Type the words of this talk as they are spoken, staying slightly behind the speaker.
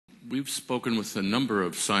we've spoken with a number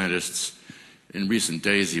of scientists in recent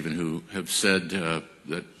days even who have said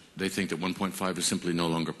that they think that 1.5 is simply no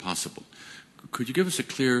longer possible. Could you give us a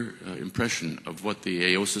clear impression of what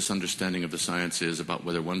the AOSIS understanding of the science is about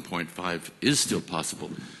whether 1.5 is still possible,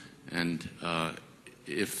 and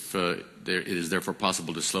if it is therefore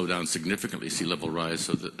possible to slow down significantly sea level rise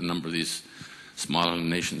so that a number of these small island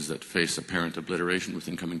nations that face apparent obliteration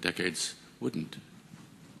within coming decades wouldn't?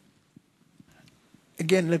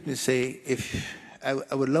 Again, let me say,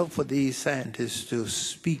 I would love for these scientists to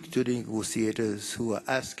speak to the negotiators who are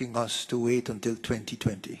asking us to wait until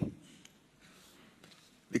 2020.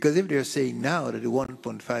 Because if they're saying now that the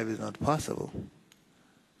 1.5 is not possible,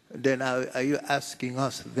 then are you asking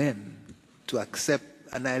us then to accept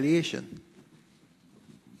annihilation?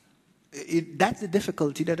 That's the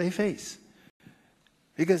difficulty that I face.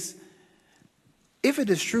 Because if it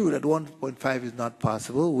is true that 1.5 is not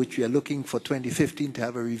possible, which we are looking for 2015 to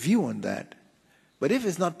have a review on that, but if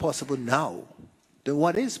it's not possible now, then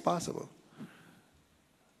what is possible?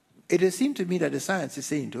 It has seemed to me that the science is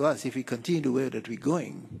saying to us, if we continue the way that we're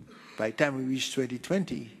going, by the time we reach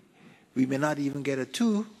 2020, we may not even get a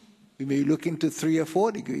 2, we may look into 3 or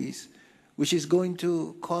 4 degrees, which is going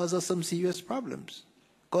to cause us some serious problems,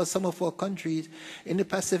 cause some of our countries in the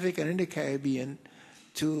Pacific and in the Caribbean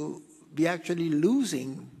to be actually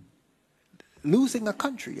losing a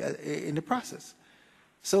country in the process.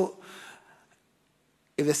 So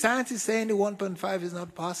if the science is saying the 1.5 is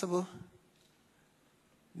not possible,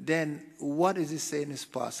 then what is it saying is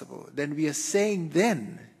possible? Then we are saying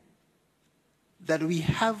then that we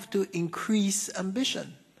have to increase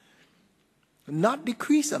ambition, not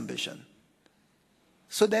decrease ambition.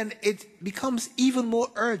 So then it becomes even more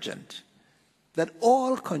urgent that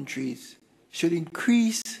all countries should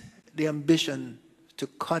increase the ambition to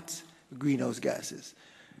cut greenhouse gases.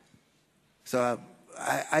 So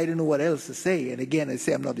I don't know what else to say. And again, I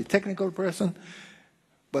say I'm not a technical person,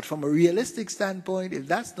 but from a realistic standpoint, if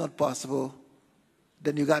that's not possible,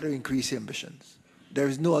 then you got to increase the ambitions. There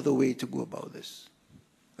is no other way to go about this.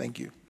 Thank you.